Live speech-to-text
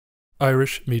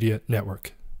Irish Media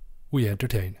Network. We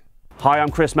entertain. Hi, I'm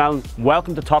Chris Mellon.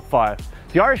 Welcome to Top 5,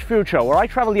 the Irish food show where I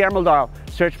travel the Emerald Isle,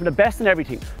 searching for the best in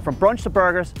everything, from brunch to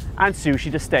burgers and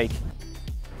sushi to steak.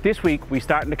 This week, we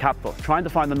start in the capital, trying to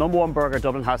find the #1 burger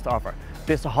Dublin has to offer.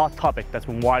 This is a hot topic that's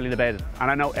been widely debated, and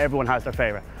I know everyone has their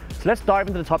favourite. So let's dive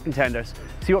into the top contenders,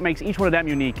 see what makes each one of them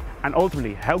unique, and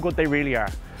ultimately, how good they really are.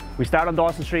 We start on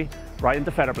Dawson Street, right into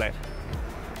Featherblade.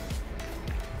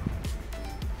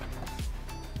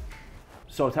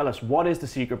 So tell us, what is the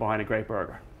secret behind a great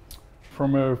burger?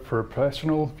 From a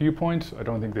professional viewpoint, I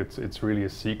don't think it's really a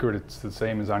secret. It's the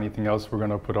same as anything else we're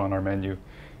going to put on our menu.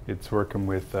 It's working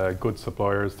with good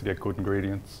suppliers to get good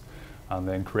ingredients, and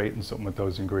then creating something with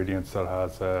those ingredients that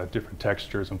has different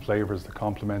textures and flavors that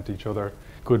complement each other.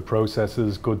 Good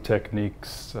processes, good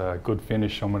techniques, good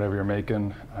finish on whatever you're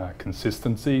making,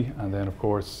 consistency, and then of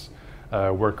course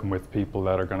working with people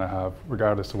that are going to have,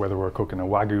 regardless of whether we're cooking a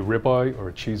Wagyu ribeye or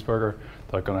a cheeseburger,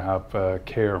 they're going to have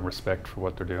care and respect for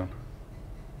what they're doing.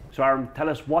 So Aaron, tell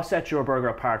us, what sets your burger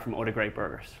apart from other great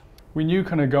burgers? We knew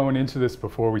kind of going into this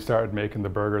before we started making the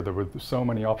burger, there were so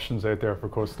many options out there for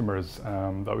customers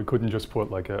that we couldn't just put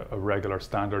like a regular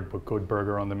standard but good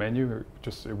burger on the menu.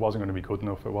 It wasn't going to be good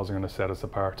enough. It wasn't going to set us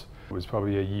apart. It was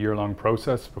probably a year-long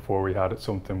process before we had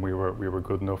something we were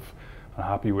good enough and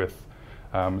happy with.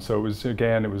 So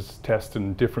it was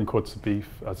testing different cuts of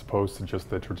beef as opposed to just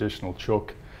the traditional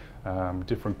chuck.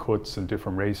 Different cuts and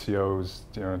different ratios,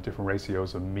 different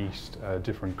ratios of meat,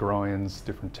 different grinds,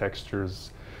 different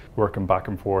textures, working back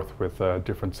and forth with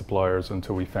different suppliers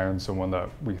until we found someone that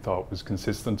we thought was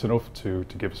consistent enough to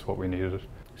give us what we needed.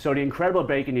 So the incredible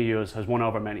bacon you use has won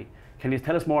over many. Can you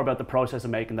tell us more about the process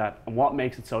of making that and what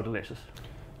makes it so delicious?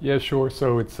 Yeah, sure.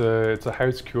 So it's a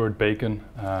house cured bacon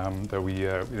that we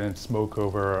then smoke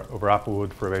over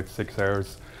applewood for about 6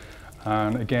 hours.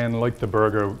 And again, like the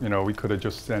burger, we could have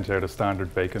just sent out a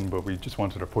standard bacon, but we just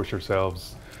wanted to push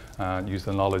ourselves and use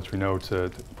the knowledge we know to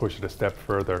push it a step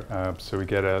further. So we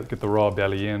get the raw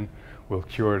belly in, we'll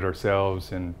cure it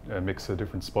ourselves in a mix of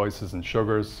different spices and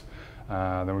sugars.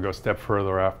 Then we go a step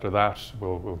further after that,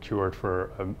 we'll cure it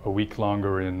for a week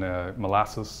longer in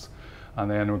molasses. And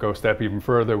then we'll go a step even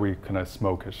further, we kind of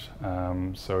smoke it.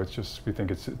 So we think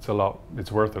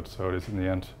it's worth it, so it is in the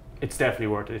end. It's definitely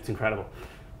worth it, it's incredible.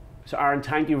 So Aaron,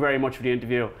 thank you very much for the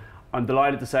interview. I'm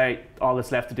delighted to say all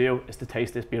that's left to do is to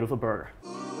taste this beautiful burger.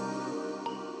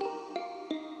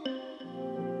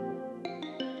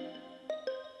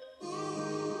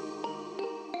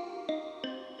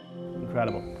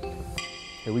 Incredible.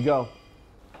 Here we go.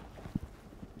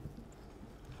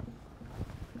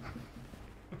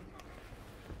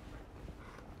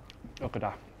 Look at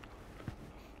that.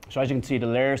 So as you can see, the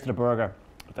layers to the burger,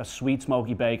 that sweet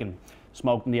smoky bacon,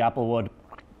 smoked in the applewood.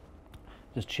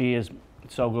 This cheese,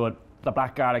 it's so good. The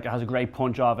black garlic, it has a great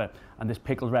punch of it. And this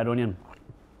pickled red onion,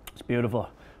 it's beautiful.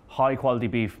 High quality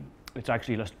beef. It's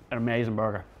actually just an amazing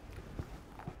burger.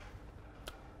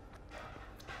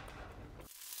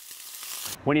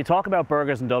 When you talk about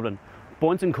burgers in Dublin,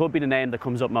 Bunsen could be the name that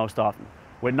comes up most often.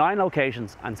 With 9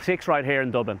 locations and 6 right here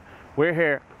in Dublin, we're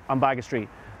here on Baggot Street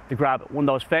to grab one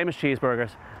of those famous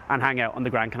cheeseburgers and hang out on the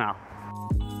Grand Canal.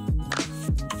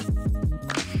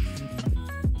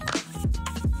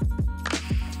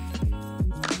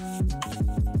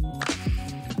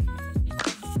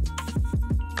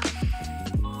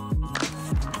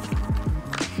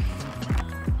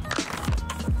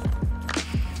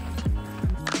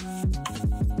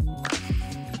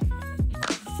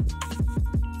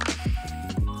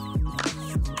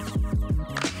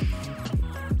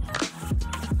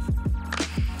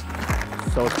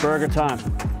 So it's burger time.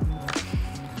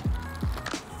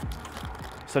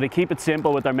 So they keep it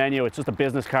simple with their menu. It's just a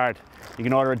business card. You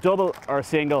can order a double or a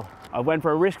single. I went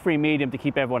for a risk-free medium to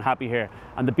keep everyone happy here.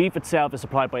 And the beef itself is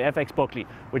supplied by FX Buckley,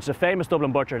 which is a famous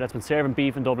Dublin butcher that's been serving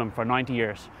beef in Dublin for 90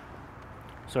 years.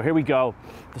 So here we go.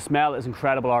 The smell is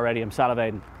incredible already. I'm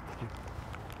salivating.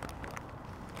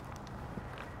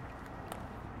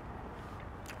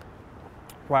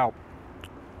 Wow.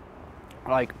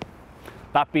 Like,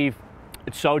 that beef,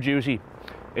 it's so juicy.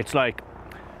 It's like,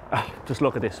 just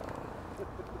look at this.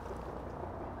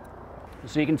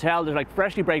 So you can tell there's like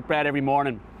freshly baked bread every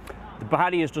morning. The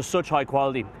patty is just such high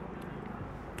quality.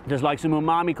 There's like some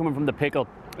umami coming from the pickle.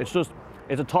 It's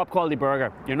a top quality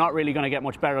burger. You're not really going to get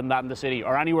much better than that in the city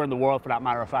or anywhere in the world for that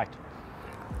matter of fact.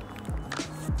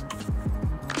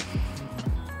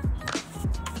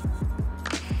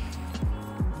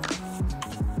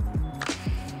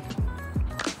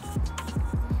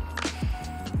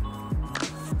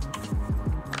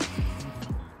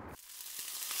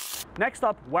 Next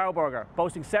up, Wow Burger,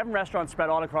 boasting 7 restaurants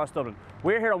spread all across Dublin.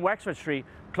 We're here on Wexford Street,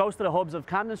 close to the hubs of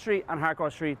Camden Street and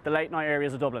Harcourt Street, the late night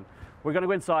areas of Dublin. We're going to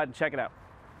go inside and check it out.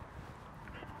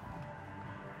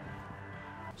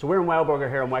 So we're in Wow Burger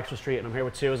here on Wexford Street, and I'm here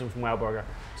with Susan from Wow Burger.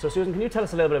 So Susan, can you tell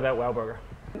us a little bit about Wow Burger?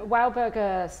 Wow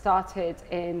Burger started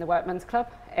in the Workman's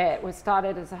Club. It was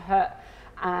started as a hut,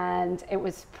 and it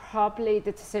was probably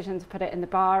the decision to put it in the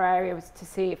bar area was to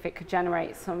see if it could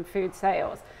generate some food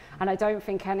sales. And I don't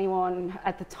think anyone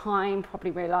at the time probably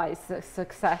realised the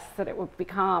success that it would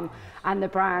become and the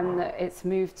brand that it's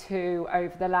moved to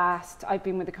over the last, I've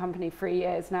been with the company 3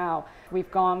 years now. We've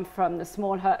gone from the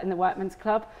small hut in the Workman's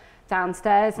Club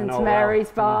downstairs into Mary's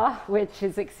Bar, which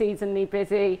is exceedingly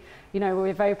busy. You know,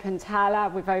 we've opened Tala,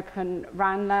 we've opened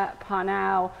Ranelagh,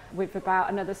 Parnell, we've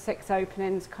about another 6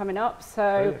 openings coming up. So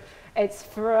brilliant. It's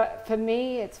for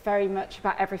me, it's very much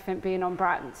about everything being on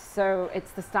brand. So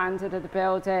it's the standard of the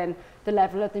building, the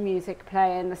level of the music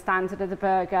playing, the standard of the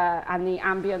burger, and the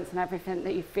ambience and everything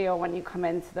that you feel when you come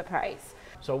into the place.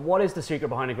 So what is the secret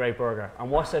behind a great burger,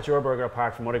 and what sets your burger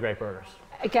apart from other great burgers?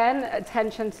 Again,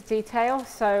 attention to detail.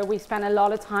 So we spend a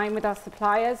lot of time with our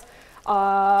suppliers.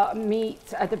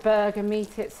 Meat, the burger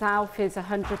meat itself is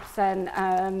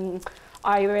 100%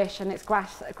 Irish, and it's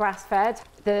grass fed.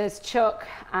 There's chuck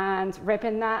and rib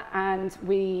in that, and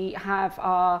we have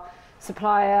our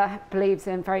supplier believes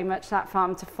in very much that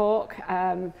farm to fork.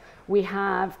 We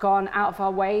have gone out of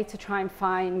our way to try and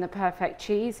find the perfect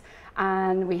cheese,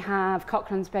 and we have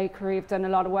Coughlan's Bakery have done a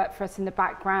lot of work for us in the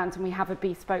background, and we have a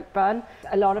bespoke bun.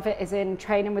 A lot of it is in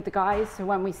training with the guys, so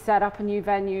when we set up a new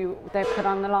venue they put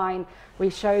on the line, we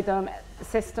show them the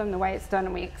system, the way it's done,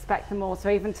 and we expect them all. So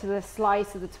even to the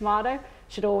slice of the tomato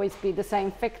should always be the same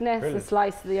thickness, brilliant. The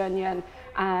slice of the onion,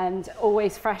 and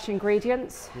always fresh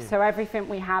ingredients. So everything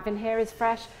we have in here is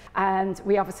fresh, and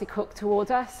we obviously cook to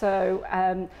order. So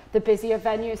the busier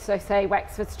venues, so say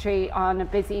Wexford Street on a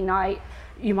busy night,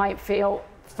 you might feel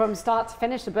from start to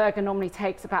finish the burger normally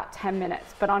takes about 10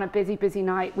 minutes, but on a busy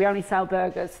night we only sell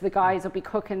burgers, so the guys will be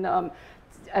cooking them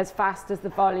as fast as the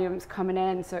volume's coming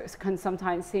in, so it can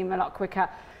sometimes seem a lot quicker.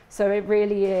 So it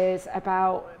really is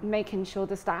about making sure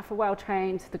the staff are well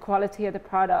trained, the quality of the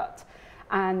product,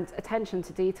 and attention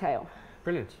to detail.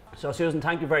 Brilliant. So Susan,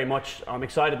 thank you very much. I'm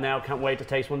excited now, can't wait to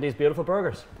taste one of these beautiful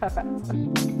burgers. Perfect.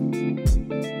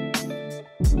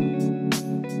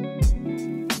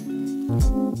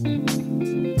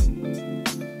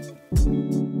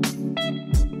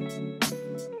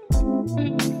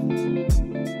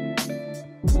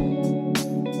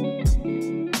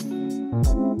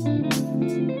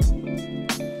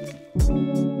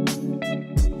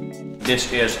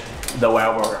 This is the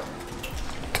Wow Burger.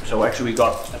 So actually we've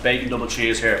got a bacon double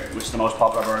cheese here, which is the most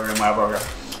popular burger in Wow Burger.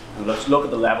 And let's look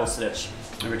at the levels to this.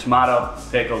 We've got tomato,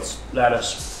 pickles,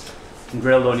 lettuce, and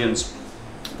grilled onions,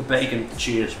 the bacon, the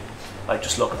cheese. Like,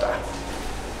 just look at that.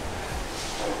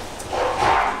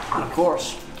 And of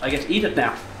course, I get to eat it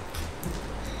now.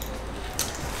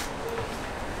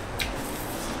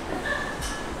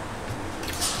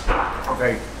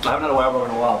 Okay, I haven't had a Wow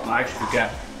Burger in a while, and I actually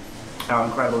forget how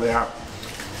incredible they are.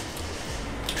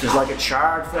 There's like a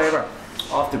charred flavour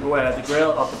off the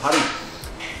grill, off the patty.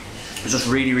 It's just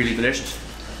really, really delicious.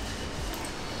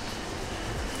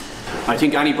 I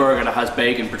think any burger that has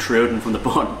bacon protruding from the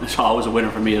bun is always a winner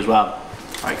for me as well.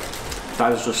 Like,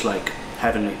 that is just like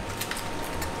heavenly.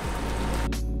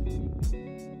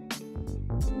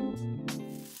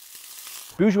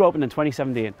 Boujou opened in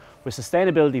 2017 with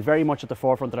sustainability very much at the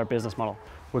forefront of their business model.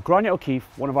 With Gráinne O'Keeffe,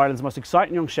 one of Ireland's most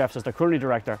exciting young chefs, as their culinary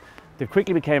director, they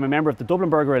quickly became a member of the Dublin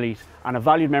Burger Elite and a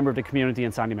valued member of the community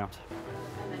in Sandymount.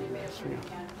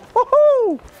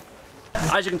 Woohoo!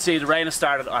 As you can see, the rain has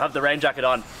started. I have the rain jacket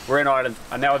on. We're in Ireland,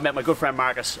 and now I've met my good friend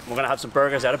Marcus. We're going to have some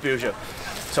burgers out of Boujou.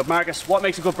 So Marcus, what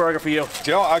makes a good burger for you?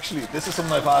 Do you know, actually, this is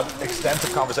something I've had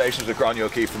extensive conversations with Gráinne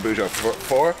O'Keeffe from Boujou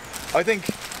for. I think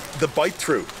the bite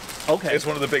through. Okay. It's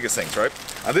one of the biggest things, right?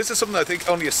 And this is something I think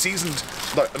only a seasoned,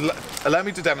 allow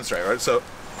me to demonstrate, right? So,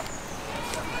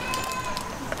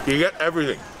 you get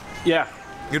everything. Yeah.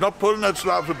 You're not pulling out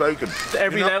slabs of bacon.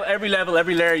 Every level,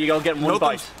 every layer, you go get one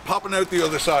bite. Popping out the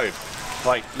other side.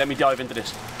 Right, let me dive into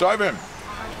this. Dive in.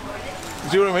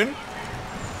 See what I mean?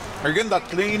 You're getting that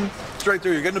clean, straight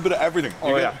through, you're getting a bit of everything.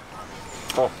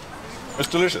 Oh, it's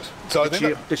delicious. So I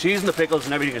think the cheese and the pickles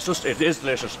and everything, it is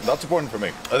delicious. That's important for me.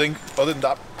 I think other than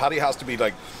that, patty has to be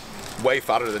like way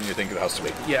fatter than you think it has to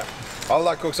be. Yeah. All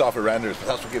that cooks off of renders, but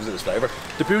that's what gives it its flavour.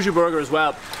 The Boujou burger as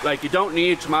well, like, you don't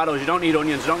need tomatoes, you don't need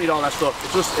onions, you don't need all that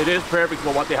stuff. It is perfect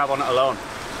for what they have on it alone.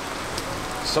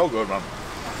 So good, man.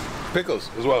 Pickles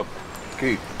as well,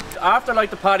 key. after like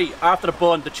the patty, after the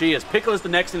bun, the cheese, pickle is the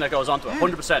next thing that goes onto it,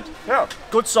 100%. Yeah.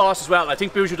 Good sauce as well. I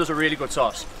think Bougie does a really good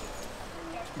sauce.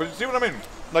 But you see what I mean?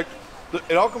 Like,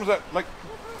 it all comes out, like,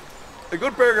 a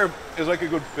good burger is like a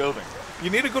good building. You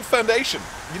need a good foundation.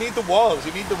 You need the walls.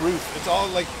 You need the roof. It's all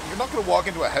like, you're not going to walk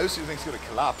into a house you think it's going to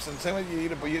collapse. And the same way you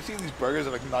eat it, but you see these burgers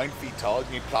are like 9 feet tall.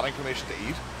 You need planning permission to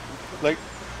eat. Like,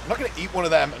 I'm not going to eat one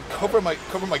of them and cover my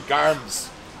garms.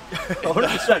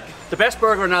 100%. The best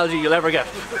burger analogy you'll ever get.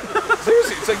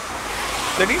 Seriously, it's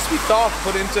like, there needs to be thought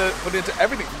put into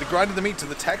everything, from the grind of the meat to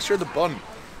the texture of the bun. It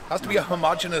has to be a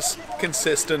homogeneous,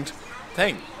 consistent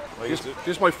thing. This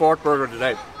is my 4th burger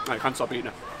today. I can't stop eating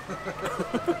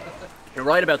it. You're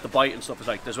right about the bite and stuff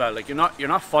as well. Like you're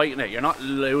not fighting it. You're not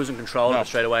losing control of it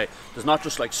straight away. There's not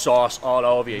just like sauce all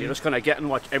over you. You're just kind of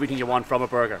getting everything you want from a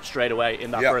burger straight away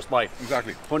in that first bite.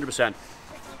 Exactly. 100%.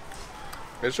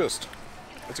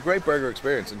 It's a great burger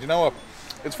experience. And you know what?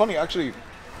 It's funny actually.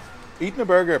 Eating a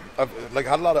burger, I've like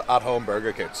had a lot of at-home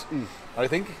burger kits, and I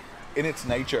think in its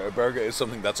nature, a burger is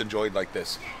something that's enjoyed like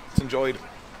this. It's enjoyed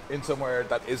in somewhere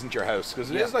that isn't your house, because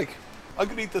it is like, I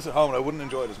could eat this at home and I wouldn't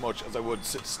enjoy it as much as I would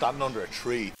standing under a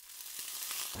tree.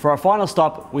 For our final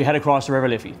stop, we head across the River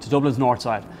Liffey to Dublin's north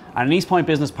side, and in East Point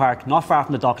Business Park, not far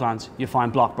from the Docklands, you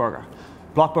find Block Burger.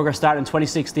 Block Burger started in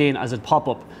 2016 as a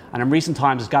pop-up, and in recent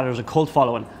times has gathered a cult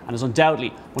following and is undoubtedly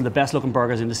one of the best looking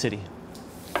burgers in the city.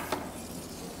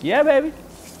 Yeah, baby.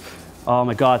 Oh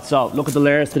my God, so look at the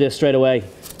layers to this straight away.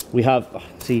 We have,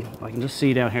 see, I can just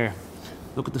see down here.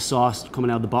 Look at the sauce coming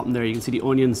out of the bottom there. You can see the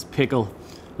onions, pickle,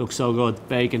 looks so good.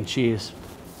 Bacon, cheese.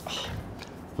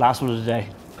 Last one of the day.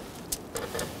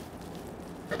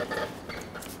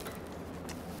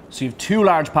 So you have 2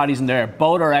 large patties in there.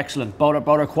 Both are excellent. Both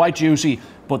are quite juicy,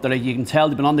 but you can tell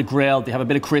they've been on the grill. They have a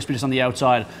bit of crispiness on the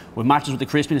outside, which matches with the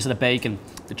crispiness of the bacon.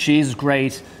 The cheese is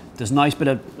great. There's a nice bit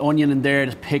of onion in there.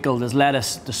 There's pickle. There's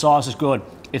lettuce. The sauce is good.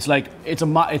 It's like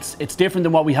it's different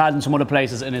than what we had in some other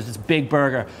places, and it's a big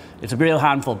burger. It's a real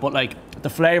handful, but like the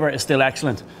flavour is still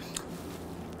excellent.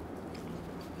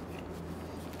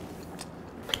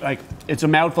 Like it's a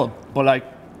mouthful, but like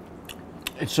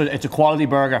it's a quality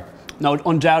burger. No,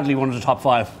 undoubtedly one of the top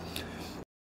 5.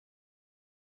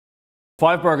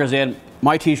 5 burgers in.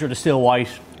 My t-shirt is still white.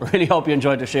 I really hope you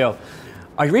enjoyed the show.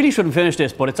 I really shouldn't finish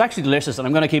this, but it's actually delicious, and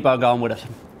I'm going to keep on going with it.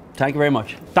 Thank you very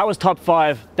much. That was top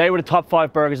 5. They were the top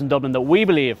 5 burgers in Dublin that we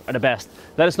believe are the best.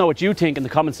 Let us know what you think in the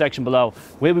comment section below.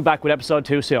 We'll be back with episode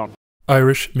 2 soon.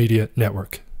 Irish Media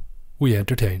Network. We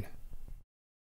entertain.